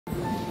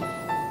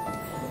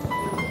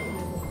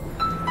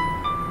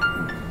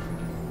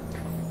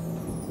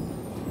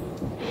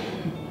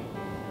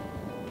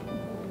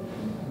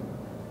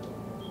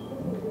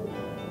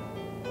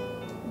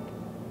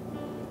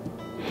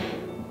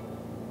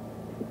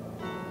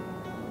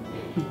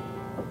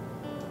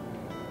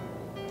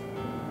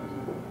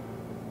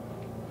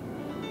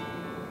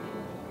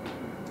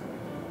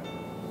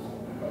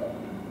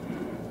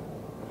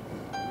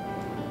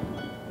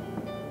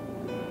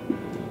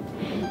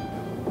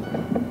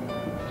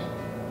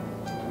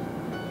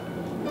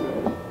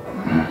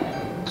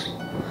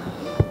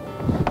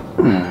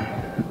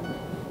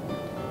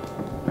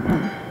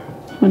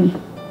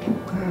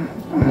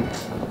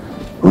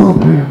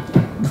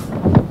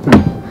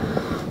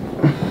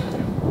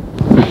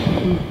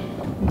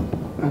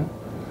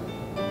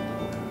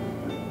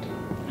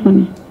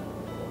Honey.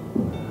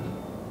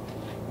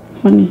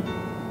 Honey.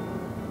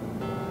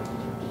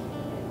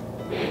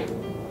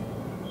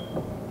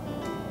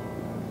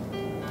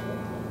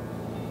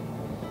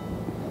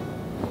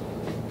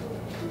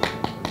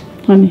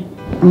 Honey.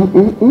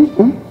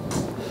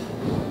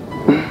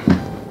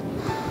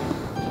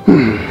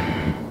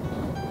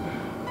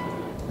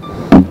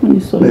 Honey,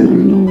 sorry,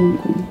 I'm no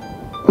uncle.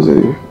 What's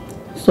that?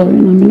 Sorry,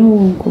 I'm no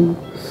uncle.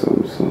 So,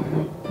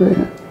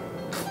 prayer.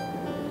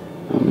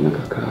 I'm like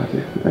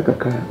a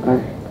cry.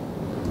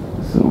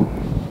 So,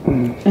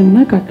 and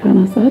like a cry,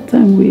 that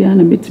time we are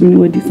a bit me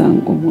with this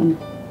uncle.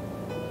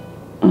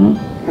 I'm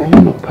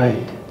not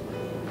paid.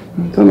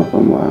 I'm telling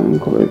you, I'm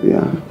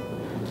going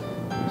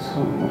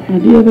I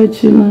did ever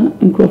chill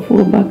and crop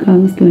for back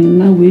counseling.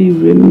 Now we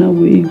rim, now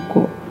we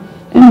go.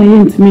 And I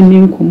ain't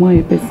meaning come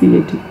my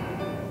facility,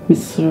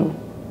 Miss Rowe.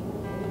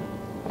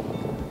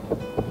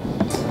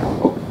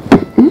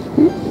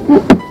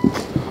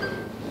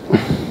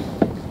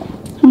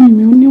 Honey,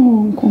 me only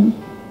won't come.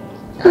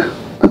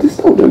 At this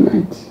time of the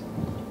night,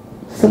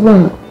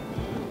 Savannah.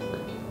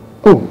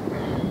 Oh,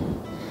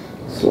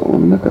 so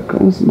I'm not a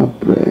counsel my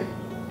prayer.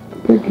 I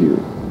beg you.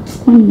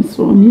 Honey, Miss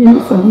Rowe, me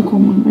and Sam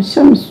come. I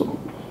shall so.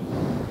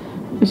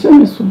 I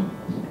shall so.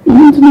 You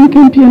want to make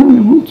a piano?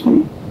 I want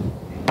to.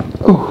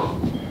 Oh,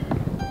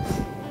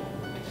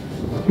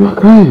 you are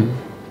crying.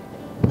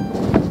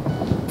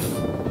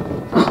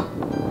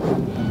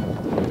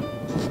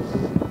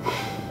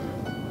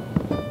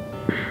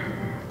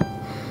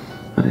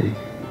 Hey,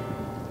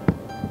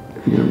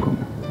 you come.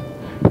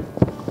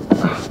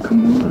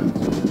 Come on.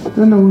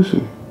 Then I wish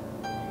you.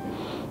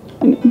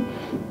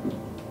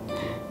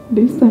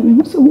 This time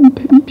I'm so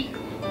unhappy.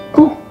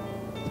 Oh.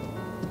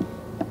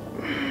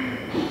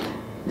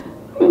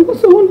 I'm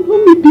so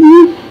unhappy.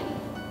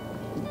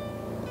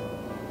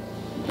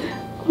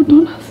 Oh,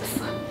 don't ask us.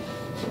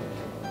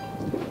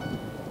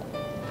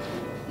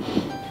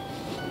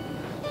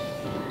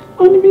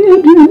 Only me, I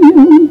do not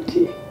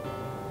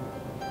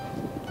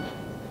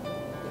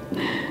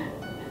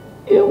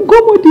you go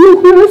with your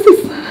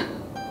glasses.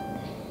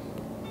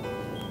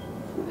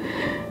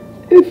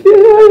 If you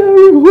are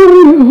a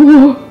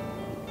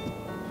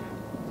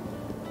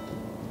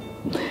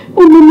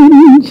oh, my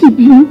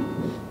name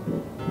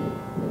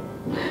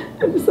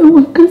I'm so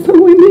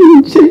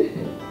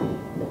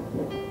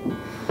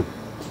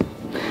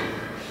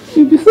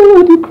if you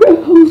saw the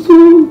crowd, also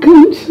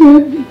can't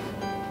share.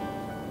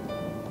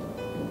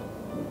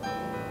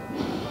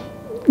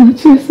 I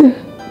just said,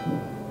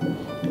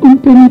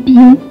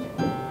 penny.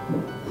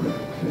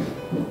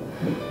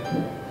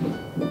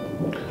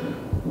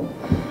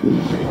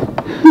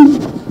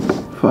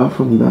 Far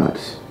from that,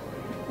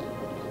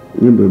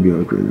 you baby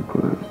are going to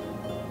cry.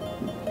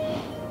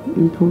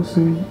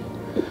 Imposing,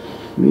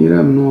 me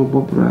I'm no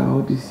Bobra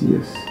all these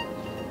years.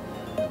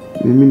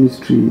 The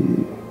ministry,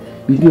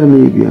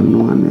 maybe I'm no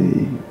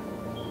one.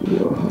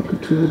 You're happy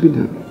to be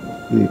done.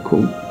 May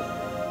come,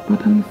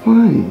 but I'm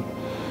fine.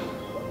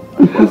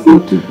 It has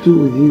nothing to do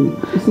with you.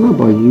 It's not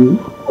about you.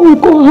 Oh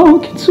God, how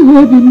can you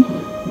have him?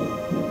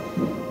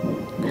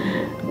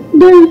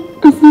 Then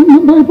I said my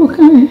Bible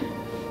guy.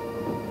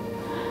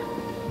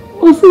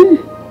 Was it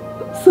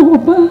so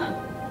bad?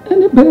 And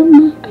the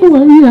baby, I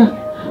worry.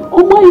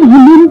 Oh my, you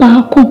remember?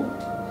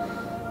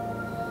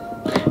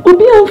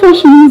 Obi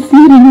unfortunately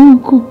see the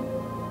uncle.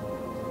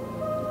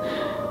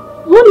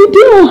 What did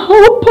you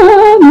help her?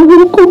 I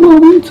will come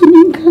out to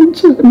me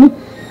country.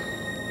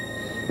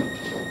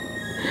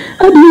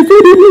 I didn't say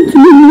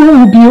anything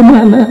now, be a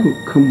man. Oh,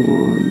 come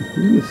on,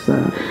 you're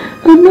sad.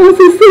 And as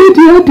I said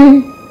the other day,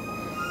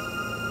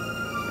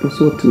 what's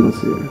what to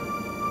say?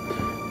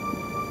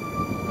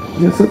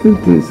 There are certain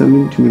things I'm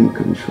into in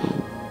control.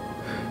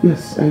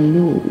 Yes, I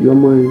know you're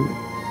my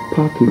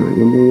partner,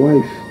 you're my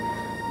wife,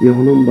 you're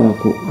number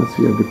as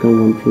we have become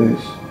one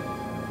flesh.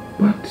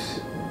 But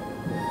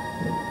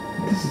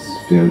this is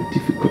very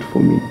difficult for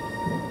me.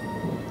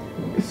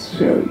 It's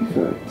very,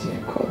 very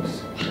difficult.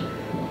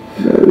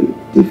 Very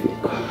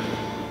difficult.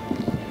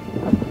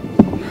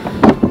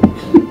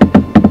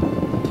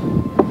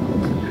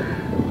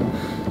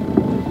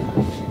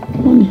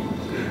 Honey,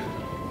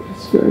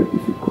 it's very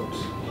difficult.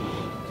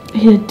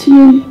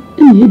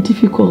 It's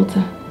difficult.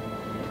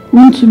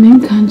 Want to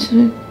make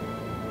country?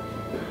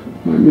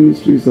 My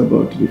ministry is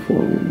about to be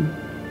fallen.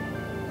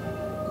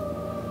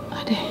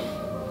 Ade.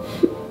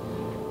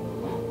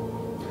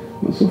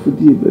 Myself for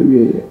dear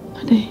baby.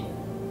 Ade.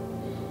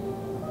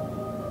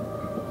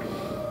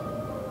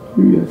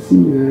 We are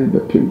seeing the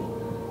pin.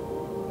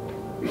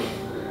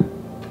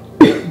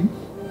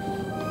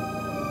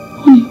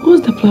 Honey,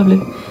 what's the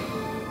problem?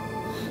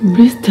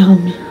 Please tell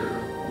me.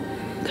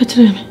 Catch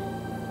me.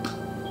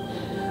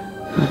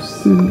 I've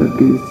sinned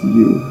against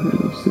you and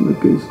I've sinned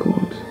against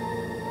God.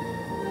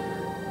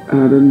 And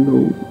I don't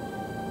know.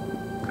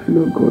 I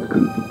know God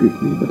can forgive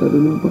me, but I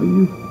don't know about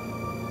you.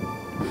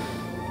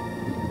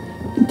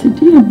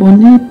 Today,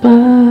 Bonipa,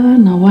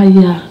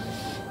 Nawaya,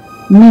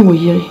 me wo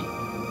yere.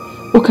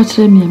 O catch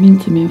me, I mean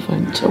to me,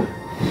 Fancho.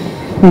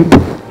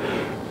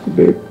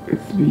 Babe,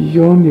 It's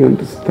beyond your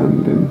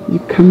understanding. You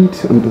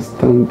can't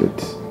understand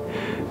it.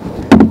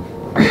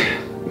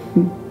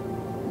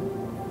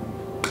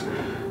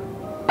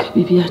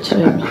 Bibi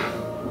achire me.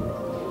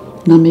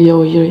 Na me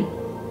yo yire.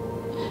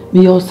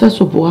 Me yo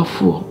seso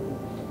boafo.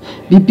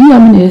 Bibi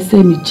am na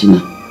ese mi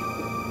gina.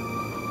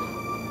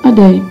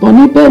 Adai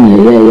boni be na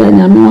ye ya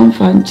nyame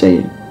wanfa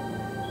nche.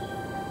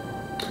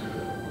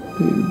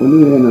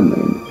 Boni re na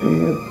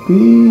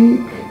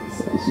big,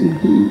 size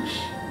huge.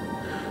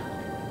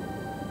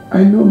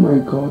 I know my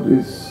God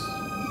is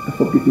a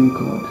forgiving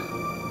God.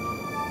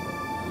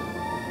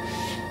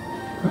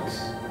 But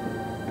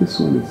this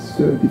one is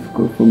very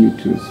difficult for me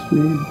to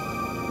explain.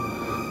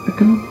 I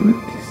cannot break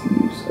this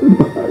news. I don't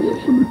know how you're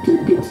going to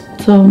take it.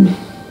 Tell me.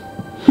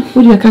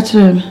 What do you catch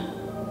them?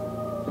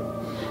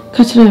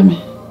 Catch them.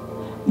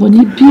 When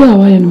you be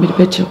away and meet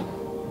Betcha,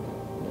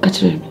 catch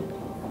them.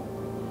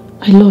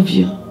 I love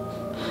you.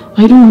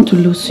 I don't want to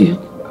lose you.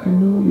 I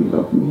know you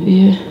love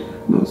me. Yeah.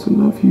 I also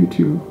love you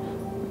too.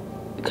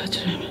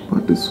 Catch them.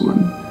 But this one,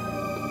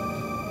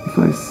 if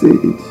I say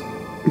it,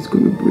 it's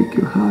going to break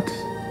your heart.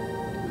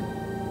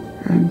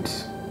 And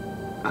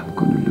I'm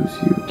going to lose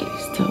you.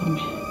 Please tell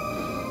me.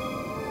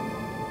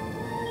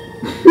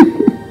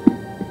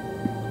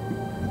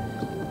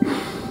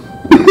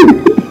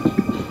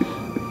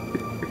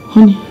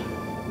 Honey.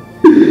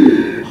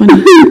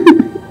 Honey.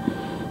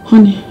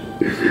 Honey.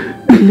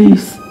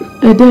 Please.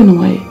 I don't know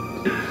why.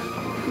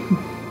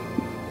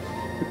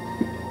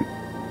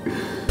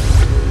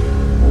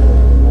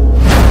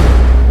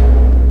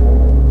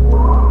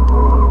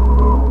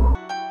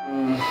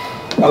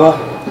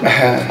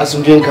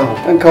 Asumje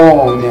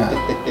nkaho nya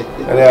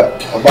ale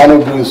obano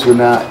bruce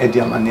na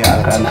ediamane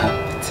akana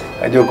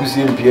ajo kusi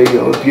mpie ye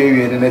opie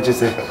wie ne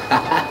chese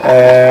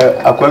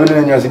akwami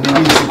na nywase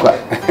bibi sikwa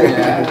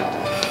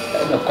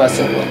na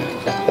kwase bo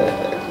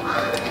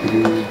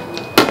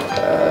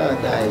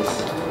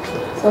nice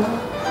so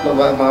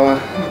mama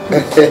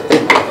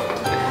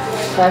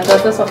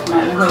That's of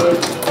my way.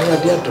 I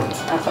dia to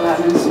Afala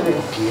nso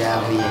bia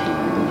hoye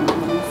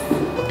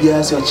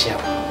bia so chia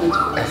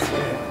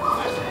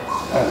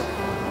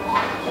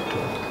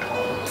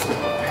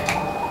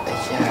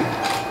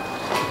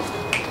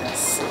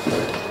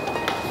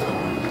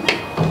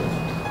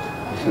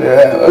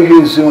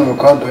okay, so I'm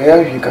going to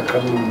have you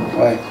come.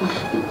 Why?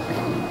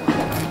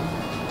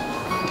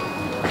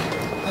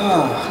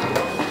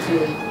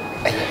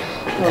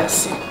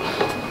 Yes.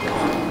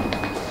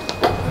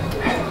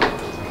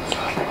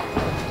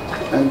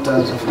 And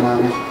tons of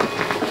money.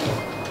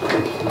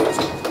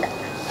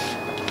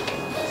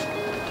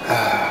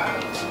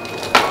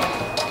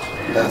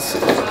 That's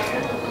it.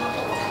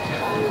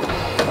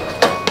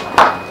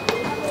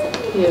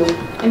 You,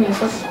 and your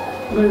first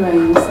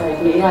inside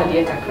me, yeah,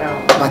 dear Kakao.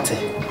 Mate.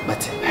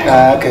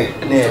 Okay.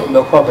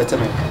 No, better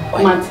me.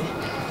 Mate.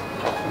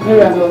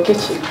 Where are your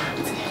kitchen?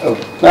 Oh,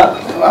 now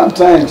I'm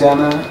trying,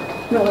 Jana.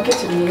 No,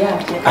 kitchen, yeah.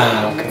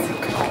 Okay.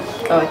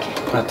 Okay.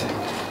 Mate.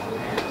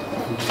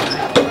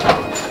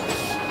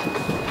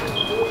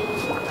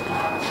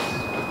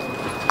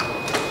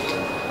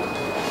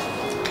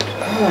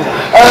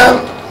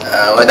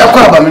 What do you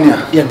call about me?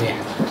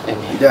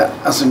 Yeah,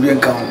 I'm some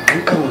young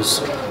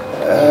cows.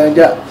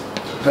 Yeah,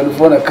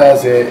 telephone a car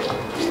say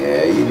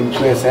in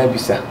place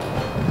Abisa.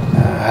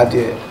 Had a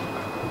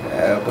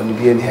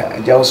Bonibian here.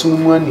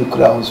 Jawsum one, you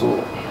could also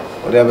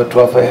whatever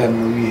trophy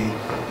him we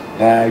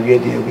are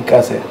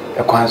because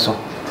a council.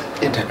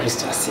 It's a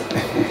Christmas.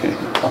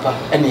 Papa,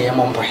 any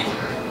among boy.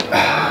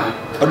 I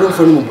don't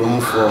follow room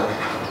for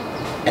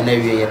an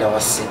area that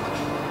was sick.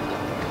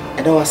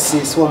 And I was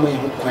saying, so many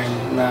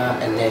crying now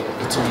and then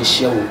it will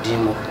share with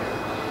Dimo.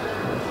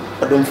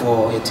 I don't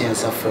for it and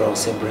suffer or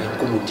say,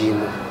 come with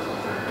Dimo.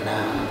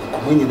 Now,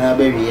 when you know,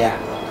 baby, yeah,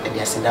 and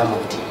there's a damn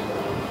of tea.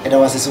 And I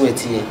was a sweat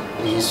here,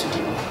 we used to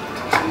do.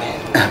 Amen.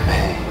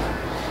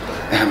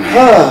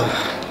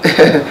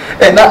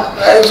 And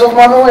now, so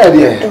one way,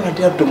 dear. I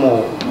dare to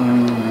more.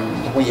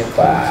 We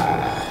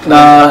are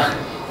now,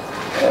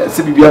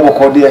 Sibia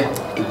Mokodia.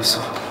 It was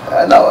so.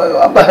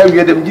 Now, I'm behind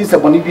them, just a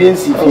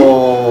Bonibians.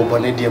 Oh,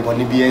 Bonedia,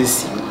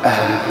 Bonibians.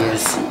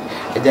 Yes.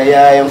 And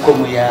I am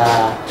come here.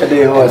 A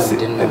day was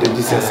it, and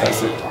Jesus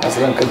as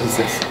Uncle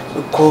Jesus.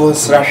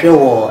 Because Russia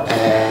war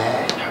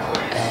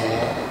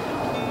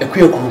a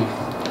queer room.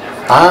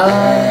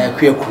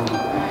 Queer room.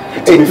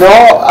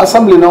 No,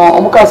 assembly no,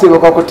 Omcassi or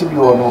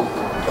Cocotibio no.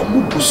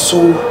 So,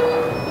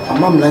 a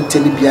mum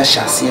lantern be a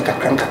chassis, a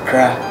crank.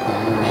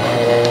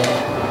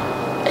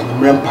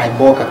 Rampai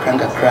Boka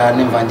Kranka Kran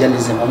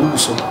evangelism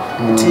Amuso.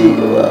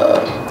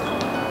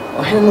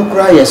 Oh, no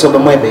cry, so by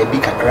my baby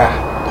Kakra,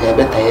 they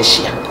better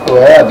Asia.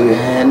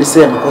 And the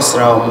same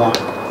Cosra more.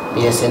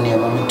 Yes, any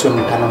moment to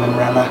me,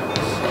 Panamana,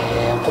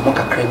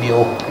 Comoca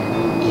Crabio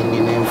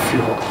in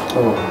Frio.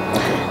 Oh,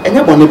 and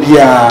you're going to be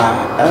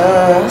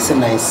that's a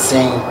nice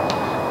saying.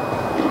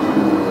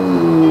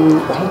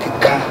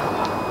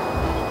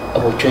 I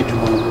will trade you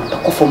a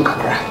coffin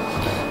Kakra.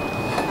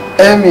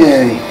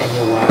 Emmy, and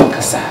you are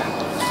Cassa.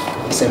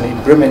 Se me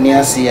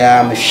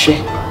bremeniasia me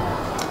hwe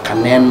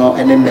kaneno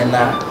ene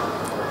nena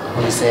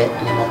when I say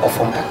name of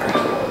from kakra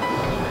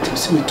to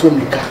see me to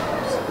America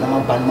na ma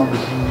ban ma be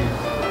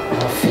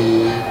na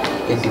fe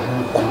e di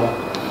hu komo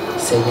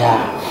say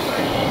ya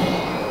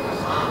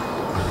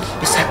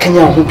isa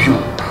Kenya ho piu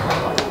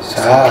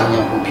sa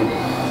Kenya ho piu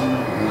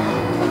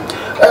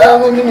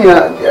mimi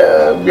ya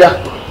bia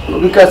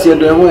because you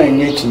do want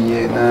enye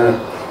chinye na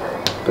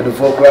pero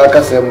for kwa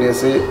kasa me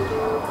say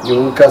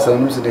you kasa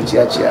no se de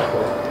chiachia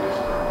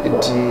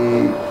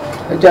enti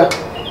aja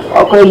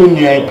akwa ni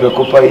nya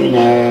preocupa in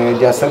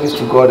their service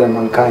to God and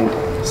mankind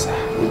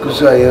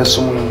because I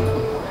assume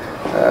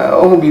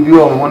oh bibi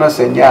o ho na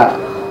senya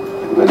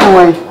we no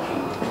why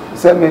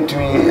say me to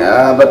me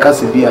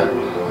bakasa bia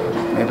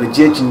me be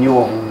je chinye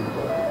wo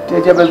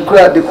te ja be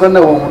kura de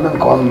kwana wo ho na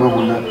nka wo ma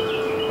ho na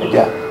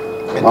aja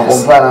ma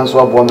compare so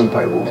abo me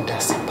paibo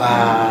that's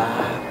pa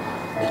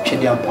the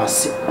twedi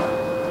ampase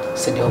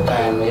se de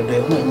okan no e do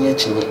hu enye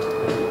chinye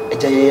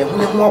aja ye hu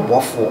ne hu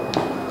abofo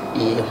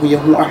ye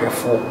hu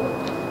ahwefo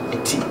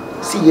eti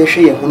si ye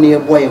hwe ye hu ne ye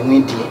boa ye hu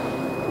die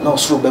na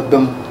osoro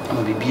bebam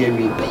ama bibia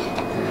wi be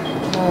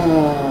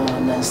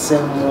na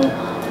nsemo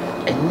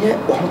enye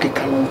wo hu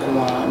keka no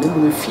nko a ne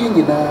mu fie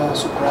nyina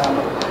so kra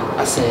no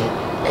ase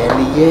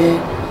ene ye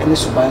ene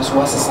suban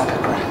so asesa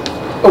kakra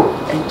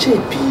enche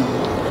bi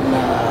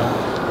na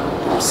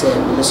se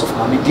minister of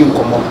mama di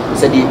nkomo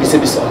se de bi se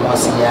bi so mo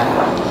ase ya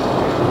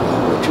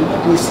tuma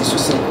bi si so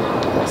se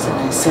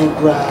nsen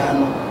kra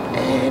no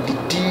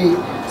didi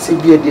se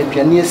bi de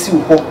aduane asi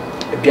ho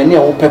aduane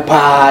a wo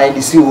pepa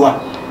de si ho a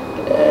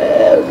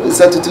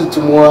se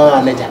tutu mo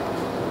anaja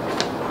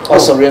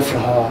also refer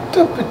ho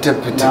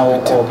na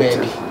wo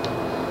baby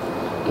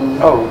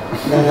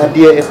na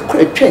de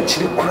church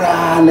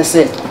kra na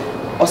se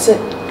o se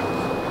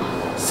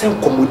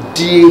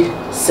nkomodi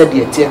se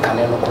de tie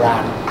kane no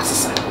kra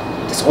asesa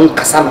so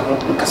nkasa na ho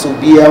nkasa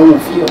obi a wo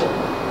fie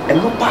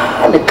eno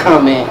pa ne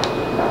kame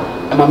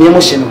ama me mo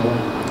hye no mo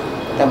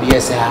ta bi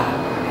yesa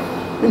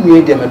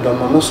nnu de me do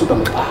no so do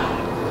me pa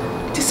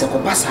ti se ko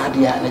pasa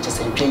de a na che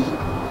se ntwe yi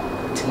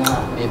ti na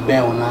be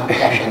ben ona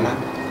ya hwe na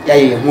ya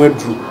ye ho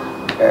aduru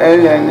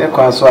ne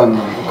kwa so anu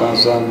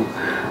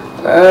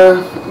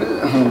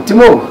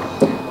timo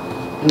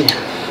ne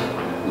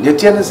ye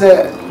tiene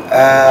se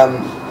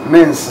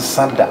mens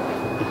sanda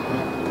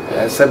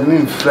se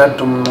min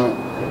fradum no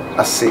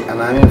ase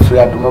ana min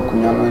fradum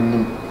akunya no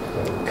anim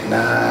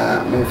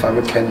na min fa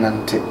be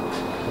penante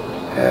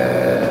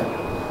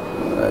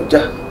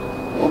ja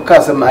o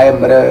kasa ma ay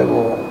mare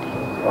o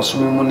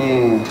osumi mu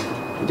ni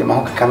je ma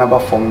hokka kana ba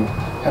fom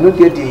anu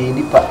de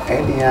nipa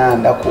e de ya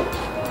ndako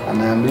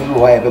ana mi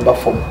ru wa e be ba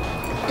fom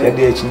je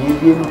de chinyi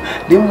bi no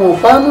de mo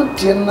ba no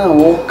de na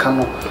wo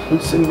kano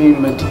nse mi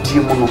medidi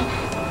mu no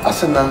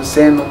asa na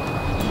nse no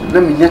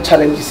na mi nya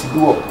challenges bi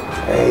wo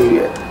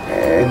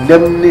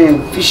ndem ne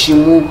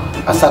fishimu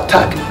as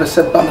attack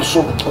person bam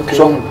so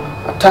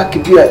attack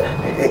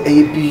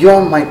be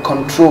beyond my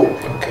control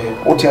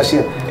what you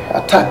say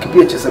attack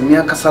be just me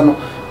akasa no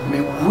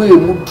me we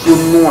mu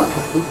duro no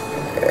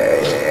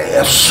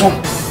a so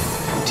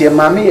tie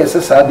mama yes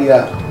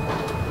sadia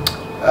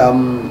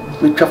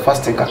we ka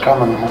fasting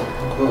kakama no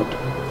good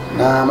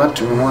na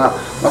matumi ho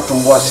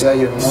matombo ase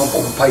aye mo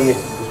kompaye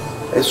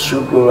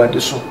esugoro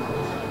ade so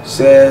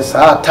says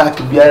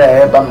attack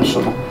biara e bam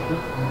so no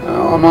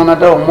ono na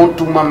da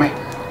omuntu mame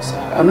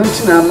anu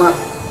ntina ma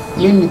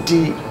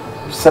limiti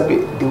sabe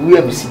the way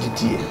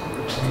abisijiti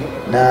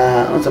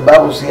na on the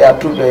Bible say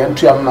atobe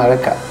yantu am na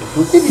reka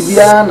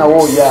bibia na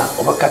wo ya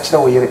obaka kire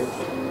wo yire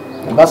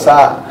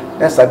basa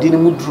na sadini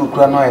muduru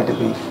kura no ya de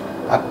bi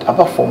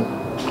abafom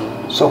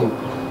so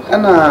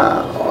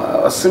ana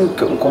sink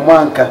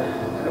komanka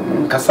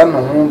nkasa no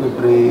ho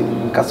bebre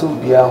nkasa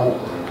obia ho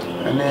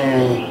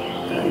ne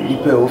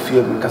nipa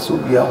ofie nkasa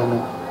obia ho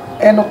no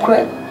eno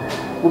kre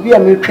obi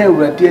am twa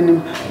urade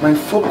anim my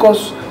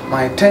focus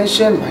my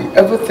attention my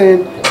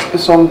everything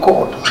is on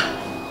God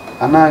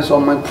and I is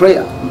on my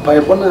prayer by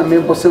bona me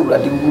bo se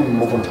urade hu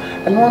mo bo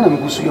and one am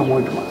gusu ye ho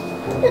aduma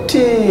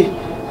eti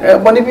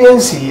boni bi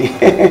ensi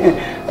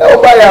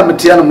o ba ya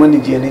metia no mo ni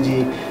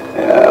je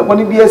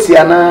boni bi esi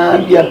ana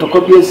bi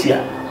atoko bi esi a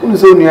unu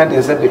se unu ya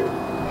de se be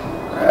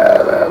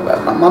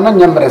mama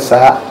nyamre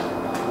sa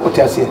o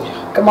ti ase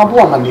kama bo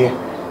amane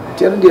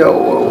ti ade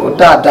o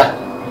dada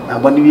na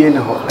boni bi ene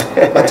ho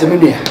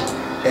batemenu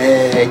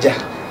ja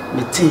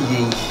meti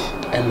yi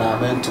na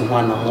mentu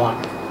ho na ho a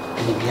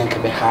ene bi anka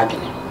be ha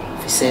adwene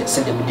fi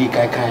se de mudi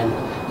kai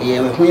no ye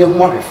hu ye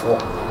ho ahwefo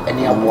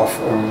ene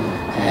aboafo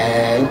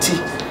nti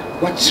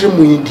wa kire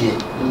mu yi die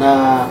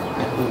na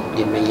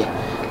ye meye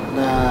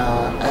na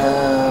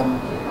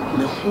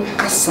me hu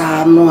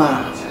kasa no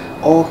a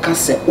o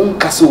kase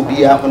unkase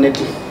obi a ho ne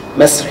de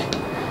mesre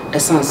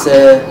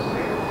esanse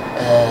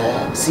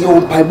si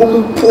on paibo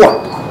mu po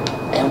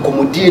a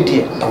enkomodie die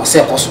e wo se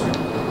koso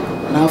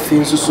na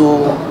afin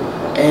so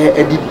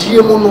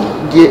edidie mu no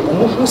de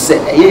omo hu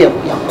se eye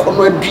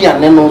yakono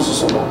aduane no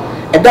so no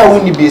eda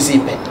woni bi esi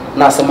pe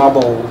na asema ba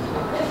wo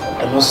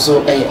eno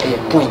so eye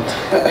point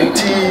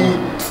ti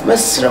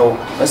mesrew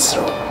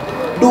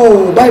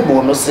do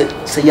bible no se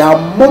ya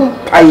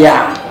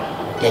mompaya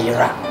ya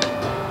yira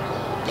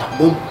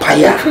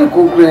Bumpire.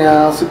 Go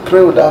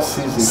pray with that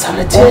season.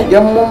 Sanity.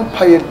 Young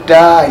Mumpire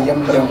die,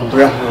 young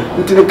brother.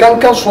 Into the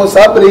cancers was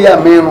Abri, a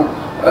man,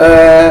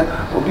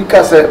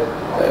 because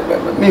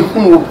me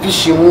who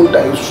fishing moon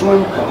that you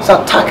swim,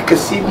 Satak can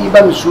see me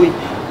by me sweet.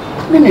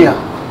 Minia,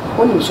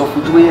 when you saw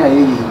Futuya,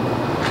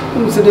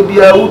 you said, be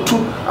a utu,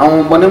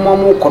 and one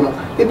more corner.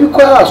 If you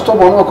call us, stop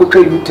on what could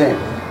trade you 10.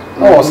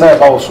 Oh, say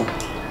also.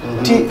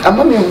 Tea, a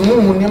mammy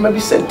who never be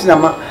sent to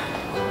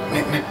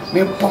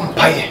me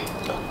Pompire.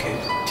 Okay.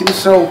 Tea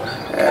so,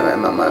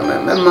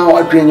 Mamma,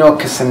 what drain your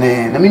kissing,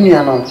 and I mean, you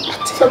know,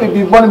 so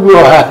be one go.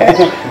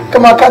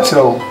 Come on, catch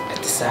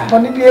it.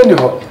 Money be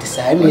anyhow. It is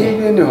I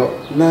mean,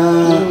 na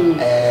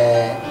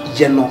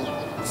general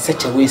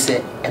such a way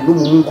say, and no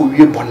mungo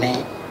ye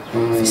bonnet.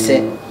 He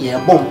said, ye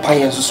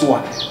Pompire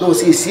so. No,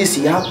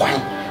 see, ya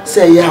pine.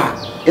 Say, ya,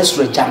 yes,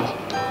 Regina,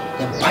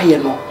 and pie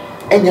no,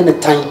 and any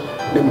time,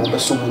 the more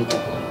so winter.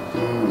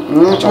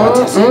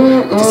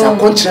 It is a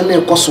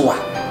continent Kosoa.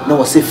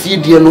 No, say,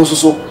 feed dear no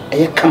so,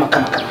 a come.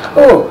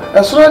 Oh,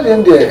 as well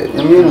in there,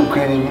 you mean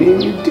Ukraine,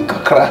 me,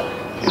 Dickakra.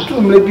 It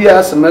will maybe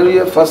as a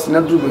Maria fast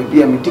and do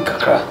be a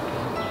Dickakra.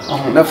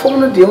 Oh, now, for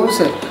the old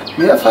say,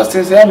 me are fast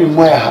as I am in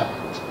my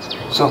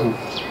so,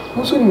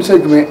 who soon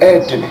said me,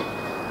 Anthony.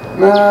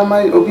 Now,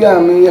 my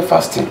Obia me a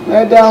fasting.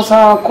 I dance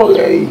our call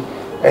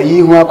a ye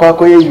who are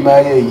quacking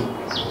my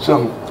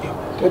so,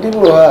 the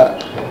devil are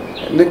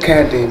the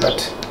candy, but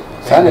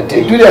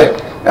sanity do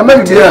that. I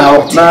may be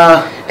out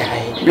now.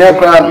 Me a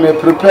crowd may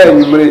prepare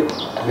me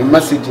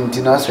message in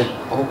Tinase.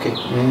 Okay.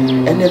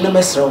 And then the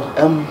master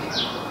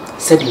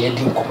said the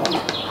ending come on.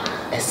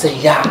 I say,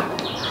 ya,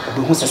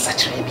 the who's a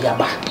such a be a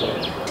back.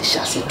 The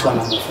shall say to an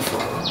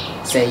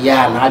say,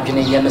 ya, and I've been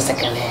a young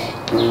second.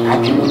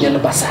 I've been in the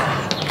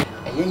bazaar.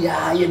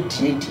 Ya,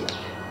 dear.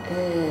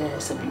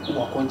 Said you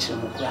walk on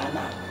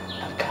Chimograna.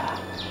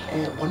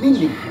 One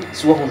Indian,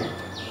 swung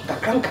the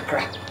crank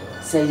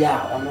say,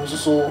 ya, on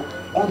also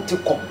on to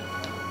come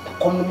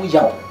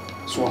yaw,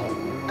 swung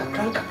the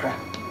crank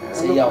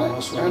say, ya,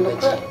 also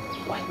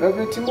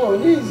everything more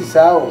easy,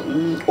 so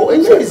oh,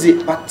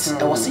 easy, but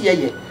I was here.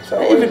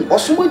 Even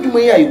Osuma, you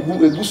may I go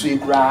a goosey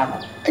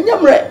grand. And you're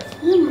right,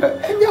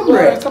 and you're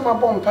right. Some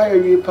bonfire,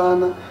 you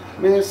pana.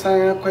 Me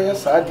say akoya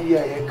sadi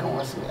ya kan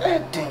wase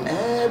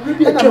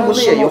bibi a twemo no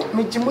ye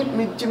me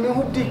Jimmy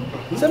hudi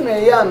se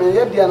me ya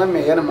dia na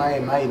me ye na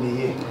mai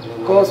ni ye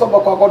ko so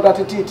bako akodo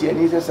atititi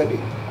ani se se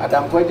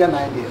adampo agya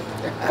na dia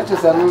ati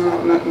se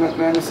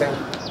no se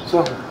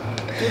so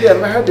dia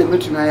me had me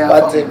tumi ya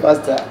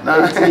pastor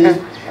na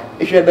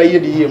if you da ye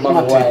di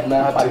mama wa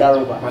na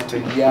padaroba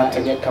ya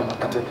ege kama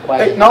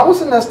na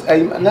what's next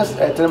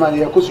tell me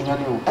ya kosunya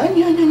ni o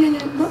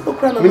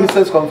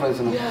Ministers Conference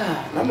no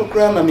na no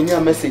kra na menya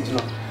message no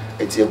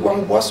eti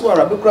egwambo so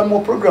ara be kra mo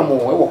program o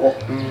we wo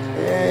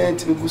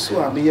eti be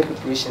gusu a me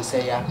preparation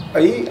say ya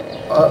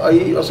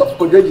ayi osof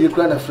ko jeje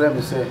kra na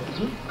frame say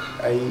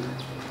ayi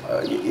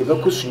e be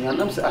kosunya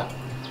na say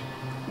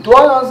do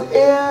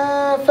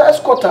I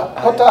first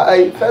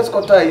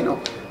quarter you know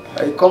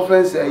a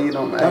conference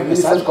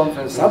Ministers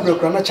Conference sabro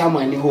kra na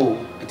chairman ni ho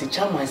eti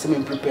chairman say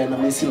me prepare na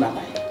me si na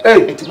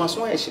eti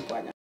maso ya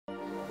shipanya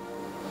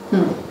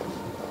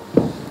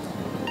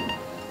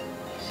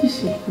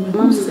Shishi,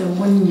 mama say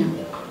one yam.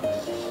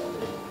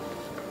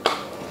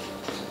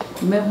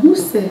 Me who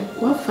say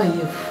what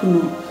fire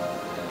funo.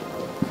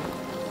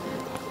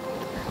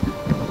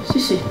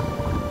 Shishi.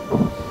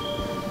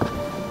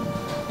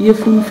 Ye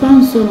fun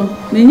fan so no,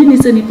 me ni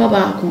se nipa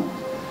baako.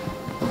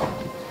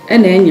 E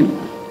na enyim.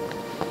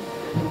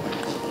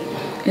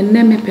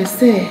 Enne me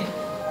pese.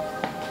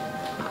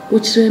 O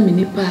kire me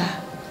nipa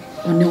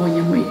one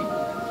wonyemoye.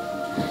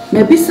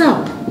 Me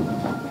bisa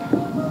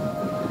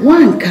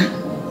wanka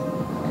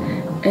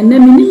and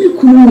then me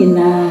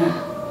kumina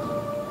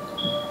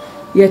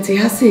yet he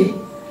has say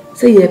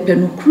ye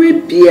pen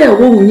creepy a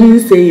won't you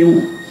say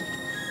you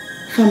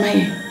for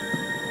my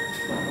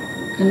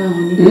and I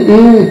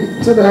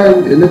said I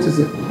let us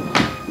say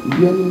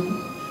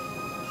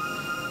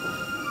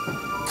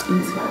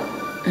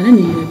and then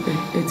you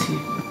at you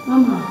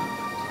mama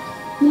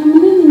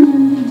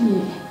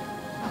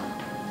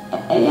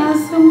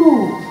yes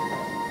more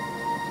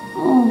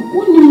oh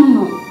wouldn't you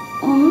know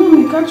oh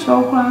me catch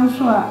your crown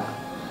so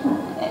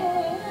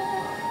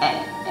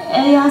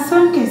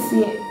some can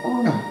see it.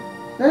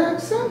 Oh,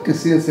 some can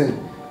see it. Say,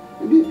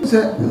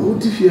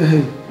 what if you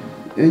have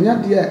and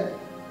yet, dear,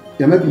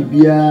 you may be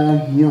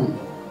young.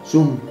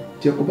 So,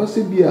 Jacobus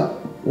be a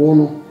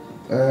one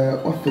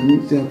of the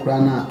meets and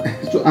crana.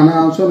 So, and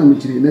I'm sorry,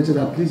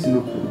 natural, please, no.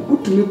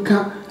 What to look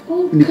at?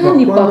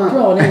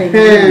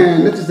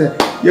 Let us say,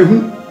 you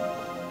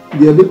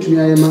dear, look to me,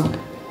 I am a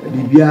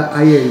dear,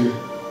 I am.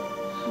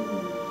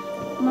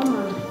 Mamma,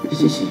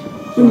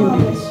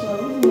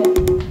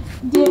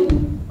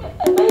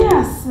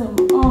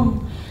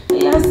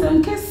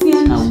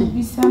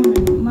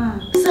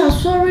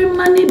 sorry,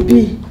 money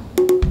be,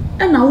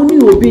 and I only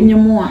will be any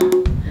more.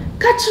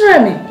 Catch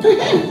me.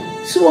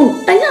 So,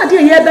 and you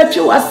dear, bet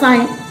you a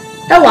sign.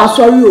 I was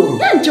sorry,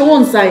 you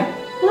won't sign.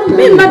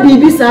 Me ma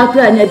bibi sa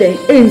akra anya den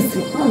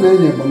ensi.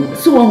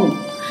 So ho.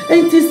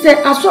 Enti se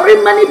asori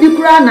mani bi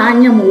kura na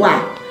anyem wa.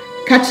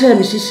 Ka kire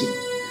me hihyi.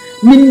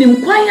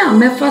 Minnim kwan a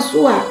mefa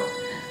so a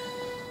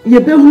ye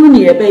behunu ne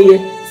ye beye.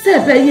 Se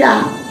beye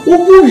a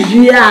obu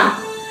hwie a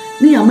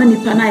ne ya mani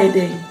pa na ye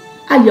den.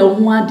 Aya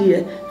ho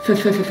ade fe.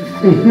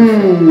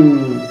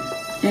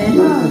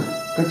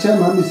 Ka kire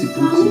ma me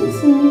siputi.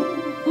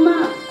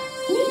 Ma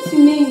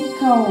mitimi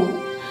ka o.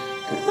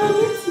 Ma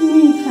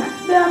mitimi ka.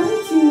 Da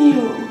mitimi o.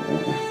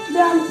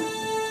 Da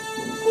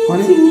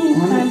mitimi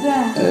ka da.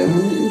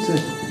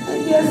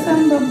 Yes,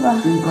 I'm Baba.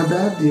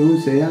 Nkada de o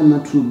say ya na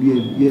true bi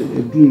e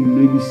dream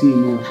maybe say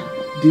no.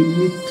 They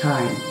need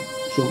time.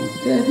 So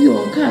there be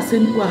o ka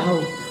asem kwa ha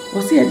o.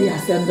 O se e dey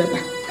asem beba.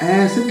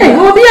 Se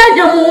obi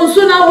adwo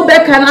nso na wo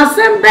beka na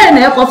asem be na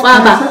ekofa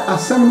aba.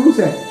 Asem no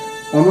say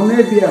ono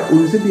na bia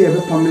o se bia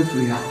be pam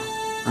free ha.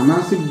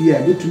 Ana se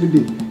bia be tumi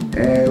de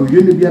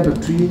oye ne bia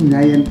betu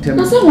nyina ye ntem.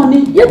 Na se woni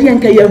ye de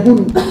nka ye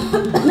hunu.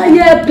 Na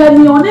ye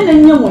pani one na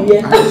nyem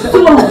ye.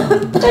 So wo.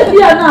 E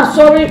bia na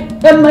asori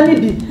e mani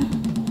bi.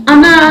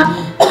 Ana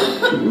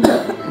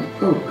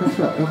oh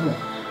kafa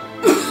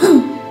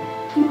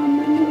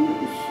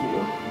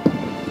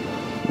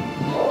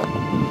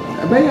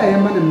abaya ya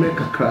man me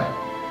kakra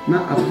na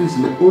at least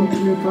me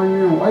ontumi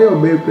fanwe why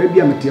obey kwa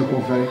bia metie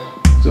konfere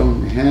so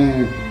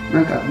na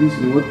at least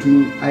no what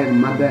I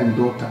am mother and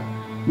daughter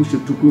we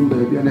should tukum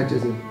baby na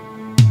chese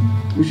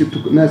we should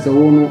tukum na se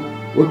wono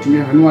otumi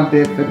hanu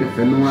ade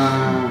fe no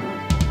a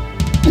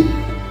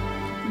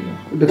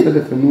de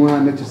fe no a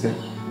na chese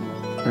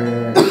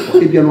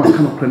ebia no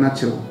aka no kra na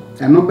chiro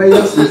eno be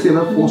ya se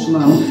be force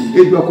na no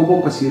edu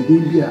akobo kwase de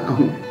bia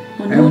aho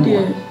ono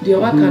de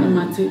waka no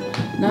mate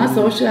na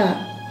asa o sha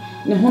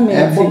ne ho me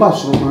ati boba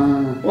so ma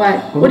why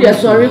o de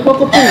sorry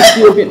koko pe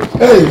si obi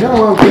ja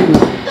wa ko na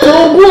to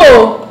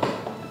go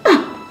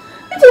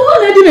it's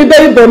one lady me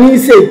very boni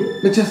say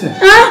me chese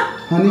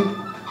honey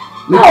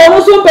na o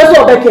so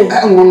person obeke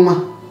nwanwa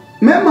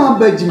me ma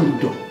ba jimi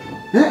do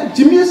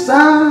jimi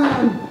sa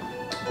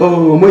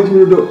oh mo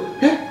jimi do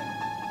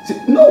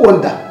no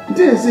wonder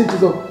they say it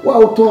so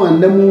wow to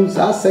and them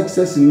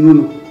success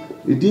no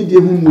e did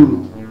hu mu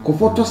no ko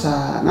photo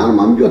sa na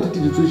ma mbi otiti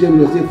social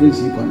media say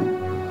friends yi kono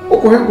o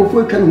ko hen ko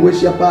fo kan ho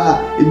hia pa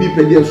e bi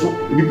pede so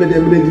e bi pede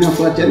me dina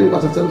so a chene ko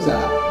sasam sa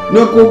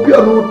no ko bi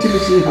ono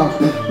timisi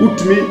house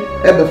utumi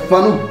e be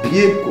fa no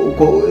pie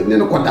ko ne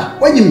no koda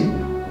wanyimi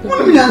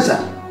wonu mi ansa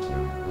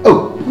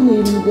oh ni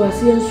ni go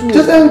asia nsu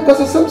just en ko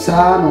sasam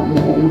sa no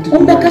mo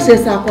on be ka se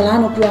sa akola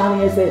no kura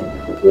no yese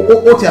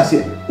o ti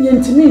asie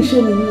yentimi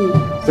hwe ni ni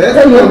se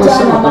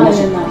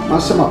ma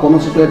sama kono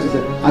so to ti se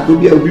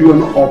adobi a obi wo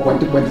no o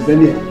point se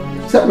ne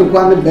se me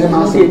kwa ne be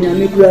ma se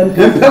nyame kura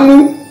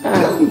mpemu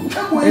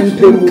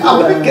ka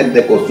o ke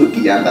de ko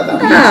suki yanda da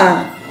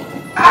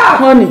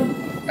honey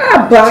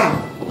aba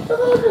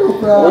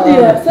o de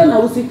se na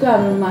usika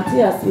no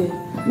mate ase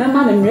na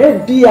ma ne mre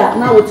bia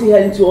na wo ti ha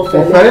nti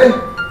ofere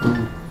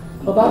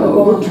oba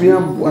go tu ya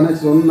bona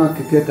so na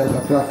keketa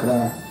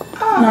kakra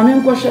na me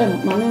nkoshe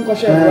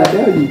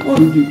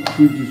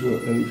Fuji so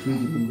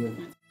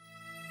Fuji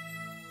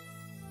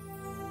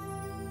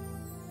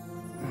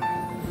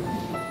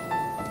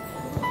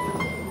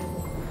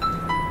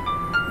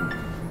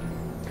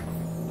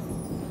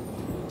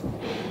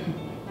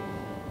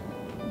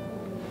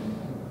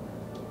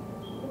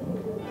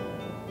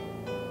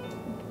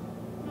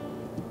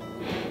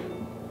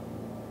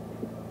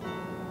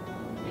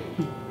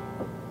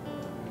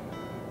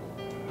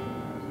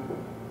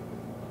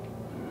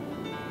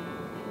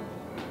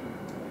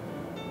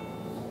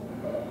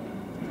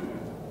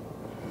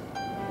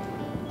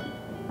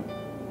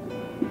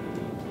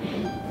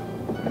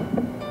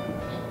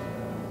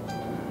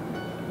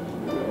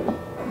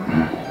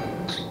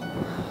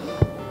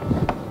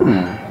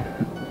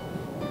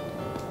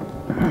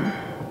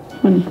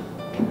honey.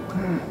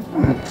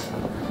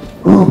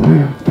 Oh,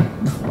 man.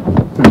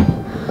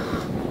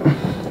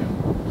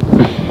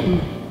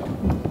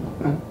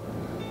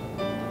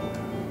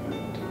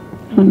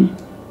 Honey.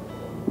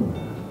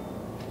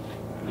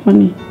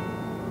 Honey.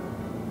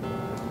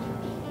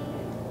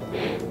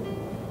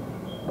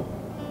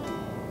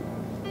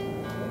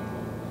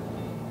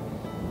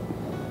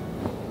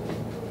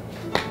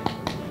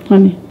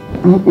 Honey.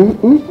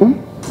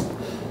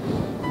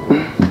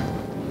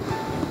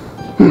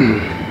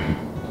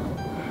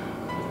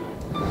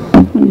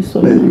 Honey,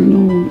 sorry, I'm no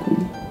one.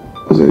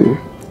 What's that?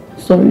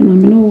 Sorry,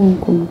 I'm no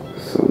one.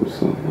 So,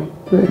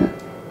 prayer.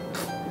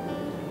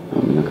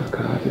 I'm like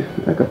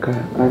a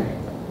cry.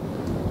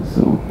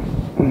 So,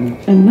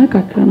 and like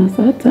a can at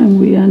that time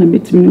we are a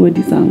bit me with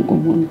this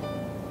uncle.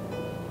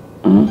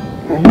 I'm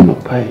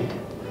not pay.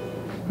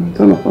 I'm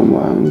turn up on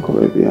my uncle,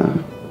 baby.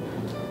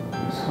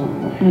 So,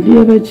 I did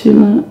ever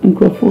chill and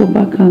crop for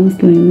back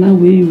counseling. Now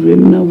we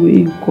rim, now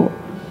we go.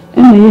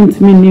 And I ain't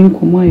me name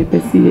come my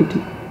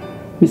facility,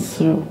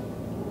 Miss Rowe.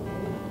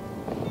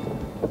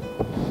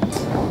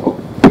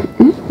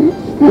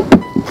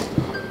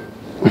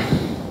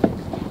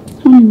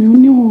 Honey, me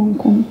only won't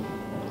come.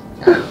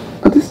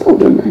 At this time of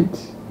the night,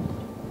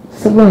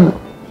 Savannah,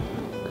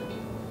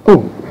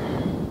 Oh,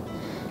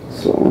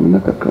 so I'm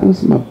not a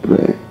cross my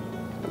prayer.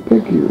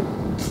 Thank you.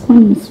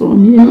 I'm so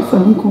yes,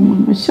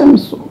 uncle. I shall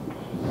so.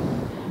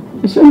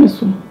 I shall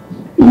so.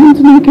 I want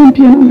to make a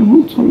piano. I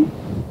want to.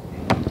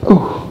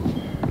 Oh,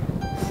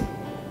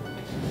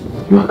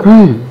 you are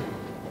crying.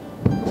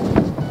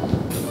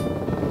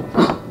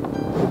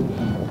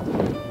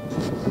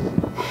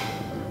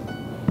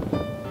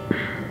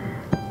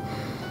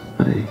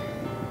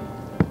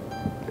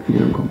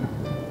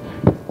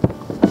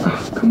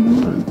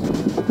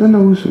 Then I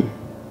was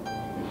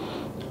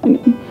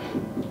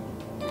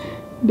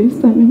this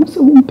time I'm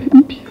so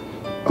unhappy.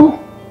 Oh,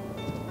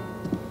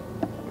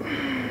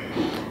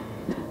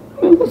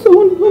 I'm so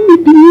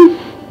unhappy.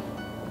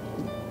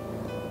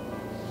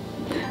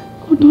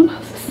 Oh, don't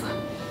ask.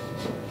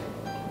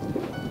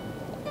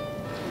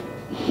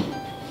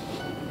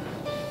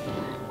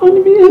 Only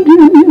me, I do.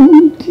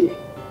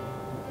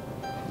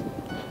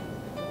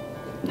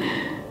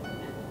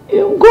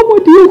 Eu como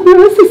Deus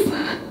graças.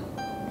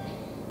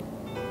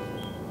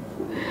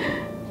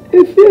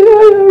 If you are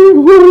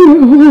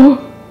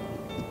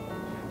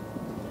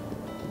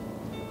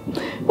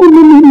oh,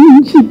 no, no,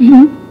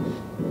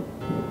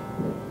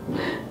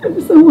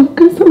 if someone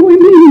can someone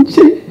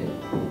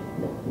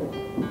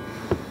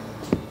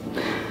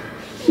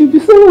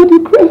if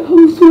someone cry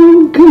also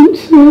can't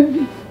share.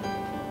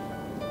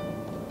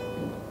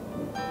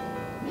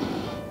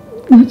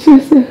 That's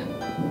just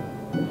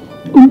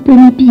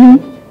penny.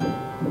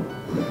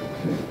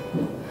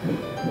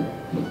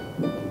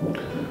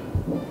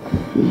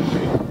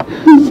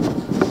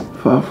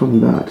 Far from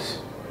that,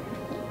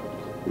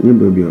 you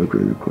baby are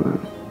going to cry.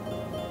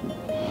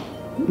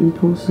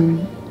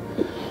 Imposing,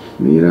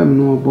 me I'm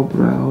no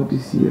Bobra all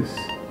these years.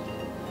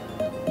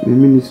 The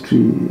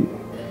ministry,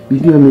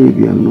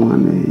 maybe I'm no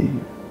one.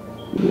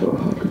 You're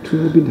happy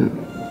to be done,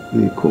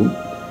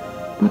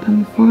 but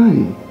I'm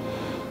fine.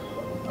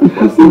 It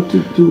has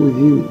nothing to do with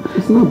you.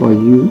 It's not about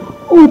you.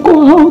 Oh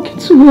God, how can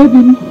you have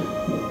him?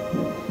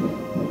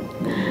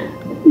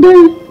 Then,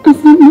 as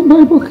in the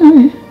Bible,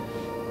 can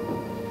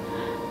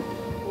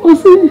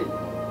was it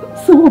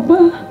so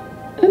bad?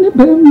 And the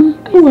baby,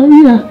 oh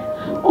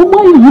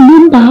my, you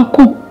remember?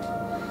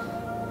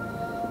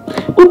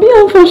 Obi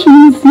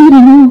unfortunately is here in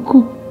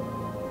Uncle.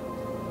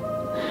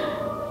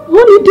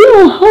 What did you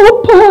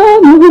help her?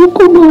 I will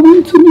come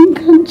out to me,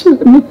 can't you?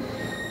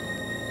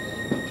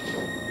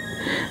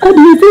 I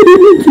didn't say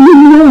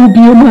you will be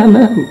a man.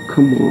 Oh,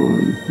 come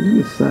on,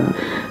 you're sad.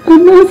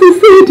 And as I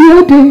said the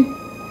other day,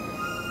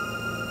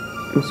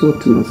 that's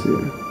what I say.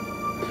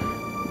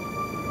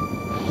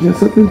 There are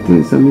certain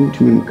things I'm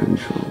into in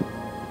control.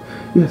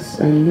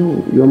 Yes, I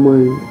know you're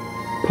my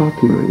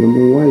partner, you're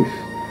my wife,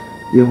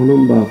 you're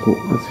number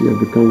as we have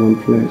become one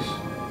flesh.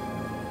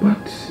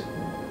 But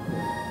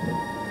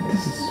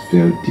this is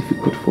very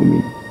difficult for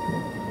me.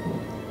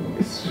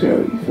 It's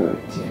very, very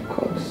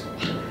difficult.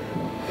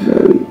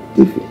 Very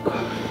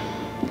difficult.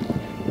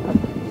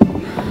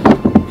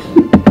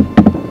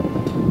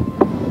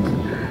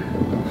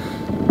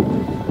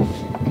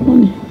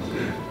 Honey,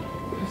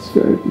 it's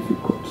very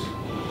difficult.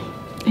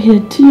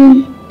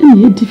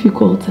 It's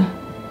difficult.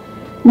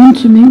 Want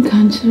to make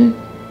country?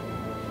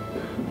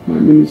 My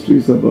ministry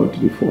is about to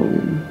be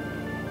fallen.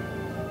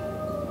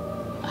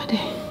 Ade.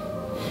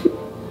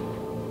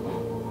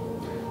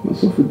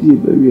 Myself for dear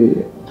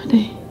baby.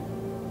 Ade.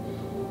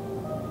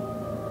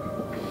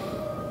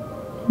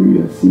 We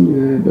are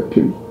seeing the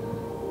pain.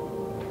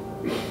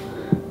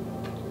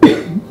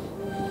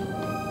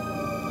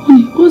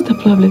 Honey, what's the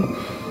problem?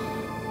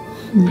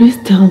 Please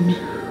tell me.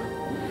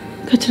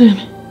 Catch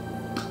me.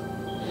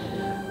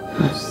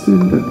 I've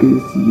sinned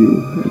against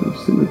you and I've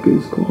sinned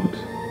against God.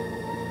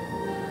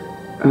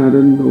 And I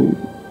don't know.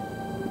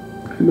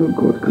 I know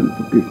God can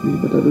forgive me,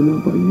 but I don't know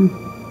about you.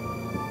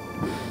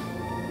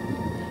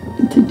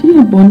 Today,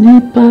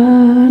 Bonipa,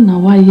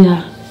 Nawaya,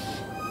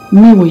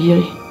 no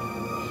year.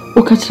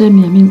 O catch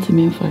me, I mean to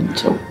me, find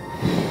Joe.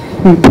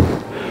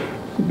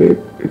 Babe,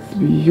 it's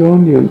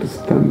beyond your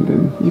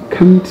understanding. You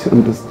can't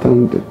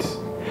understand it.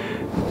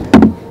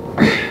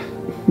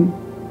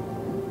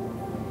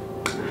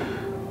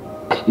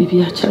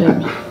 Bibi achire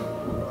me.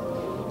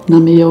 Na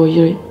me yo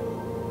yire.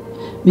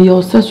 Me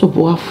yo seso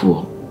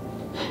boafo.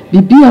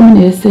 Bibi am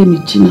na ese mi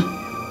gina.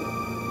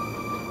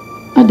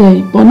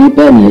 Adai, boni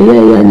be me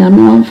ye ya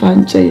nyame wanfa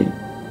nche.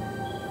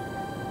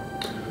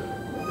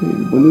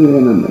 Boni ye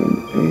na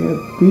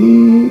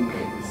big,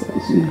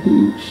 it's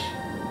huge.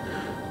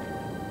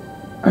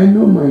 I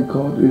know my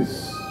God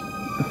is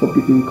a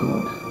forgiving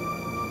God.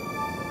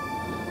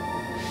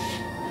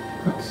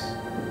 But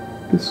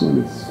this one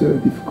is very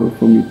difficult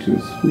for me to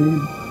explain.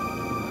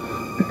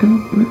 I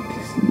cannot break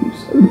this news.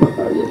 I don't know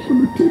how you're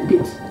going to take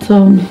it.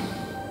 Tell me.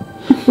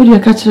 What do you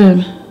catch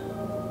me?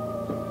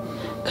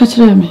 Catch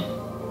me.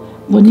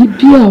 When you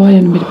be away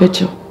and meet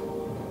better.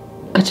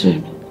 Catch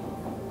me.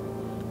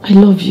 I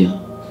love you.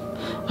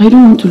 I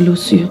don't want to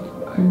lose you.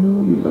 I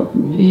know you love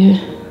me. Yeah.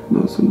 I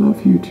also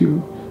love you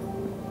too.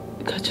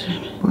 Catch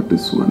me. But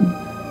this one,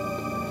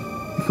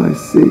 if I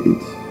say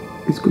it,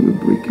 it's going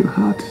to break your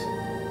heart.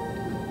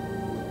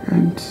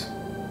 and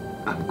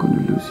I'm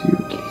going to lose you.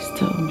 Please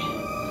tell me.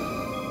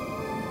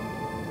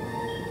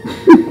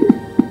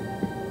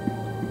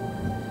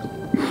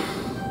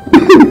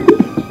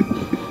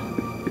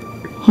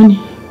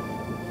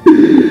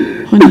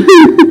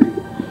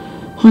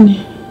 Honey,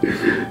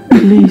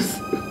 please,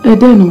 I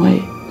don't know why.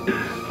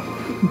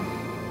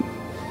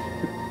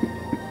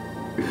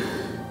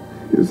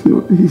 It's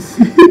not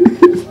easy.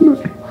 It's not.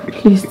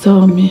 Please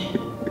tell me.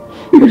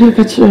 What do you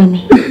catch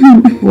me?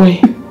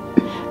 Why?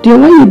 Do you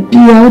want to be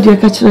out? Do you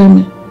catch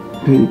me?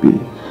 Baby,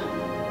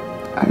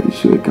 are you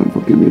sure you can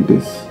forgive me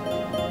this?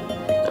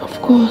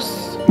 Of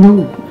course.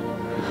 No.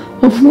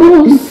 Of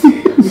course.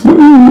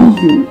 No.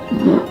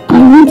 I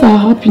want our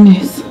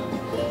happiness.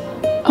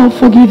 I'll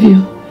forgive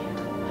you.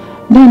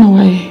 Then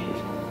why?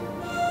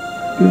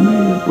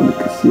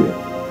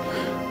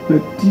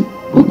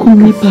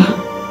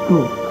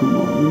 Oh, come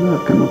on. You know I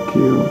cannot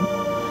kill.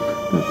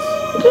 That's...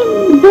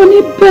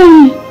 Bonnie Bay.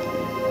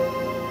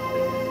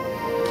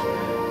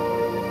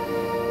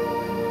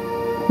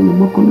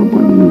 Kono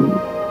Bonnie.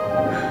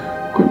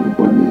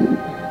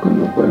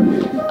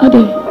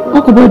 Ade,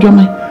 what could boy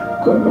drama?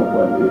 Kono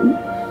Bonnie.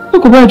 What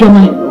could boy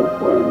drama?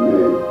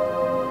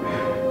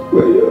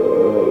 Wait.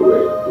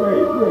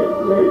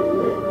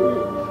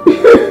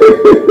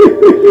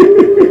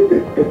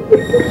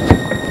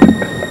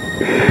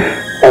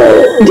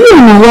 Do you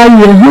know why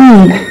you're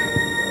home?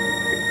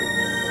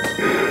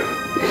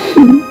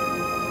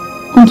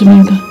 Come to me,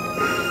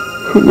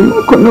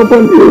 Kono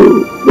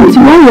Bonnie. But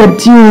why you're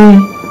doing?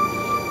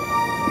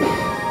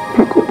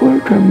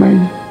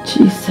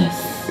 Jesus.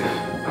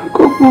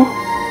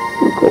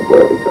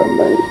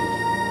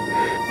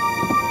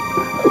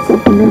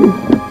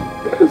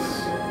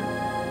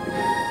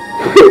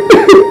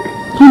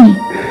 Honey,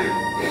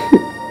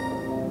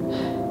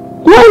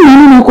 why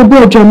you not go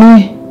to Johnny?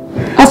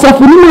 As a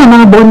phenomenon,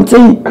 I'm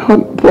wanting.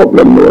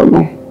 Problem no.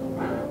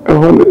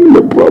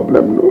 No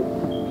problem no.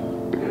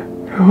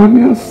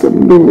 Honey,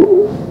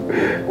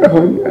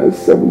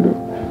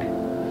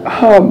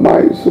 how am I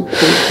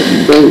supposed to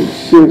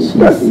mention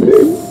that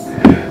name?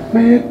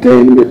 My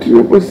time that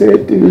you were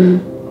saying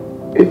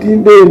it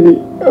in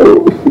daily.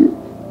 Oh,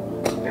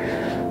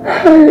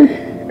 hi,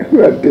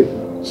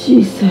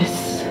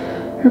 Jesus.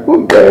 I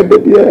won't bear the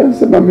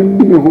years and I'm in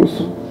the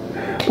house.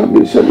 I'm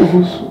in the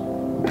house.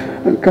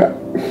 And cat.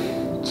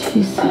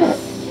 Jesus.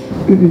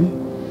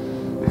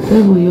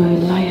 Devil, you are a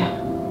liar.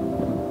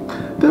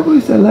 Devil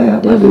is a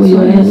liar. Devil, you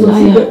are a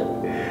liar.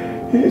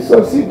 He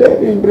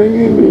succeeded in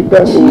bringing me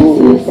down to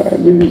my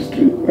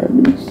ministry.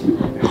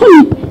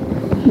 Honey,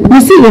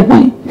 you see the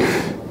point?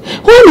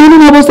 Why are you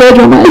not able to say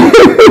drama?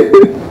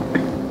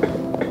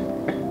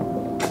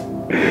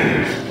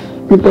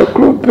 The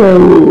Pacropel.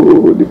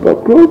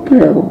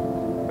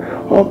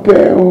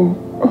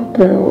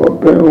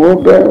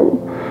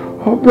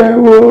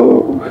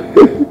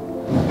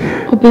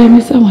 Obey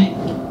me somewhere.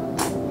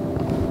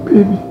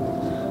 Baby.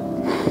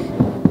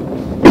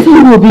 You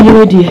will be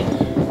ready.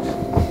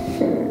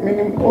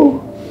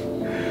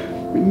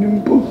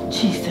 Minimum.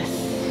 Jesus.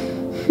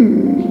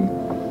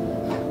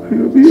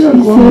 You'll be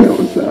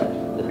outside.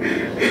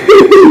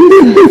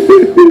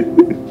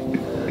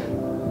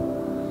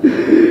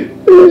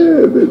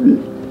 Yeah, baby.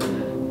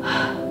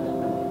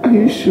 Are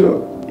you sure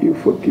you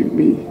forgive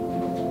me?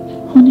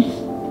 Honey,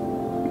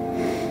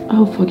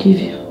 I'll forgive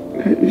you.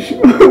 Are you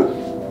sure?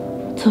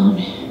 Tell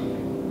me,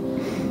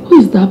 who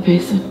is that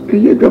person?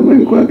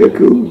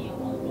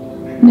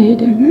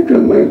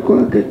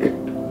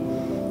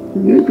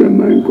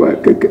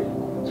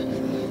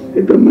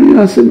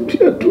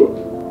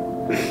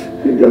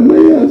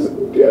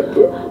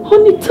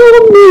 Honey, tell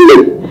me.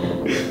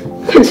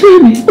 Tell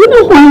me. You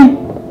know why?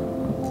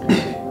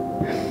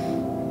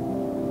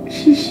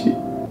 Shishi.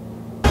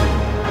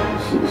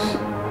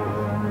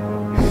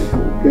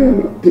 Yeah,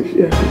 not this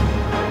year.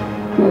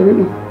 No, you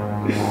know.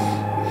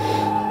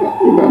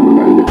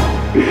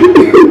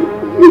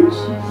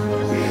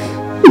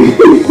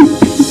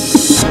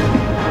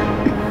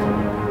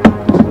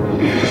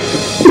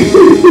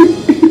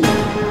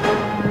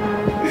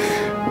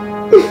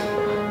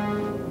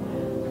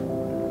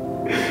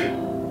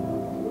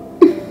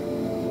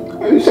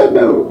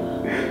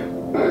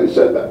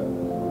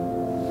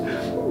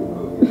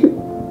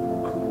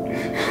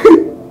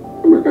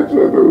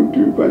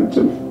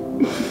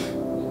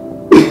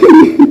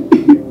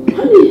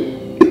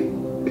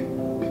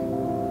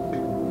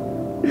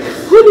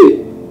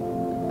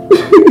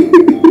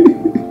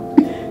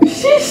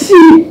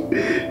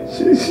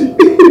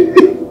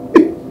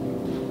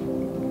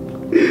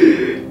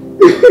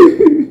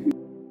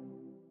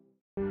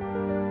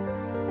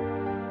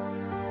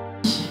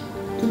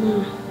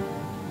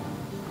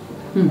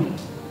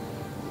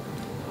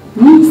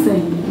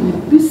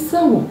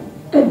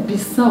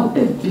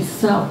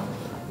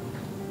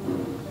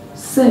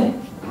 Say,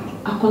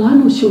 akwala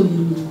no show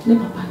you ne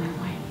papa na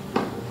why.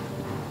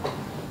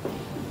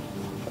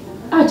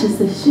 I just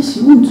say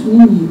she won't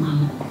win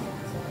man.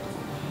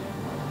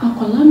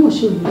 Akwala no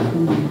show you for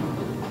me.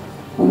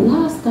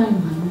 Last time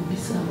I no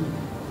bisa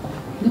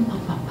ne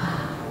papa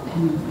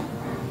and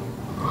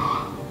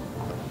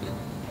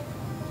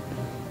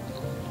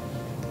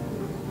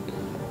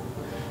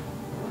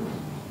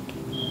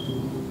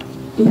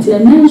Nti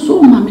enen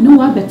so ma me no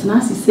wa betena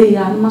asise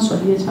ya na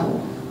masori eja wo.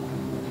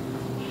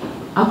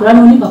 Akura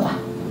no ni papa.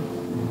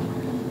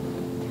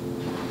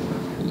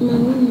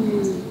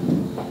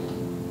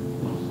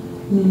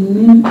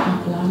 Nini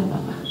akura no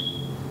papa.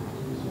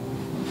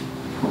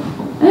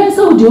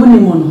 So do oni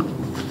mo no.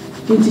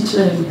 Nti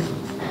chere me.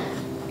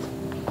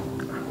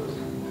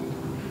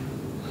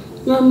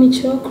 Mami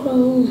chokra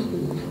o.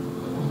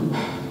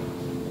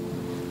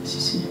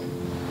 Sisi.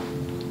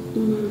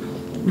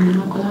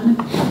 Akura no.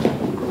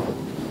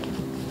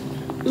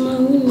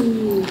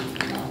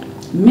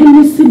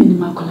 Mimi si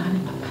minima kola ne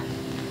papa.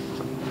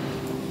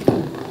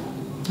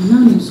 Na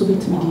no so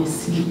betimi de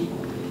asini.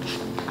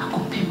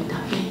 Akopem da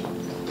be.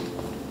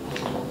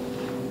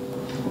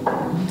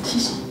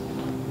 Tisi.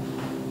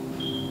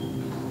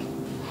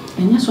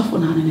 Enya so fo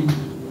na ne.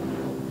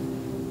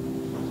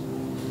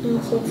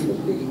 So fo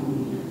be.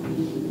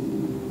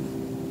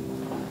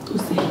 To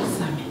say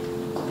examine.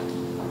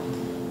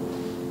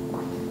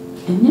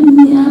 Enya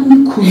mi ami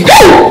ku.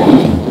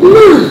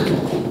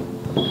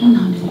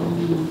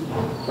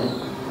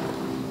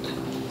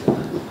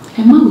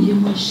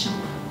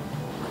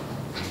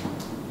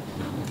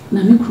 Na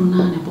mi kru na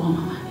ne bo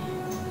mama ni.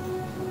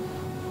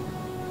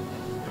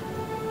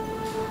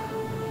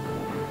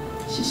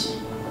 Shishi.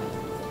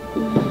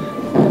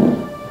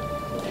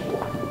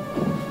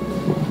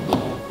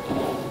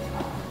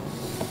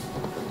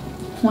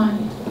 Why?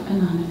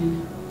 Ana ne.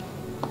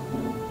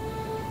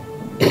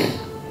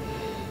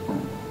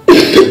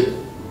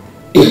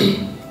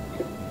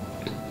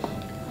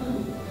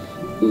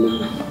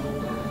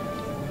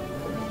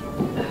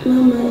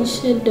 Mama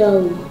sheda.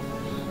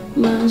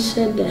 Man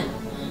sheda.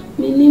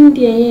 Minim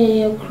dia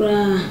ye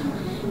kra.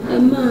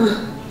 Ama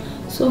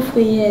so for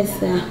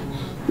years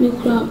me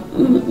kra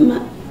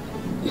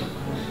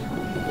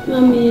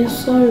Mami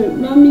sorry.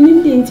 Mami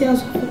nim dia ntia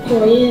so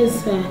for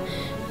years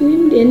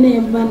nim dia na e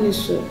ba ne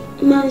so.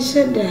 Man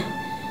sheda.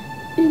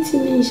 Nti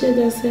me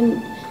sheda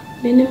sem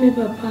me ne me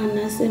papa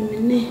na sem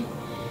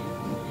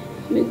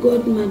me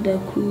godmother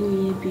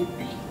kunu ye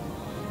baby.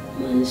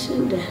 Man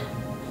sheda.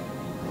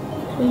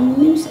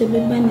 Nim se be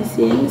ba ne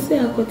se en se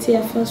akoti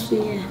afa so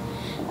ya.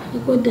 I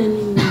go down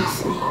in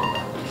mercy.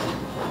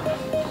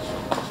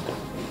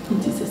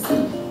 It is a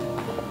sin.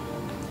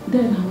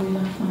 Then I will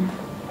have fun.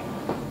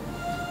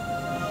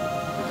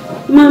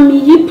 Mammy,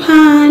 ye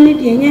pan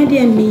it,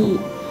 and me.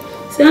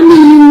 Some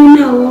you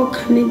now walk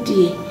on a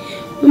day.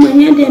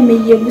 Mamma, me,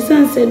 your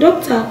son said,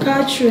 Doctor,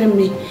 catch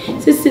me.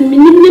 Sister, me,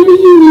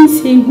 never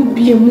saying good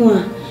be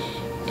more.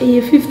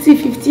 A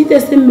 50-50,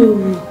 that's the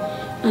move.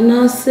 And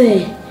I'll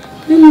say,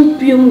 then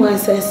be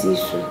was as you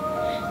so.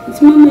 It's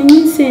Mamma,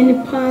 you say any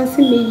pass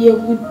me ye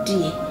good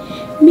dear.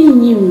 Me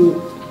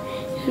you.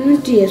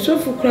 And dear, so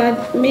for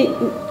cried me.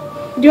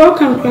 The all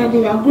can cry,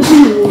 they are good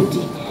in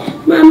woody.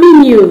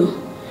 Mammy, you.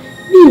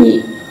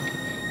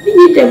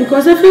 Me there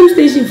because a film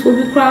station for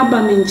the crab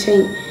and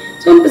chain.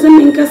 Some person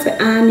make us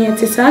Annie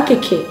at a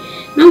sakeke.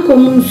 Nanko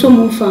moon so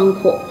moon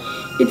fanko.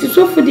 It is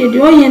so for the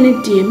door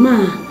and dear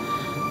ma.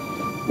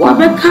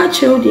 What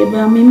catch you dear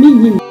by me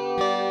mean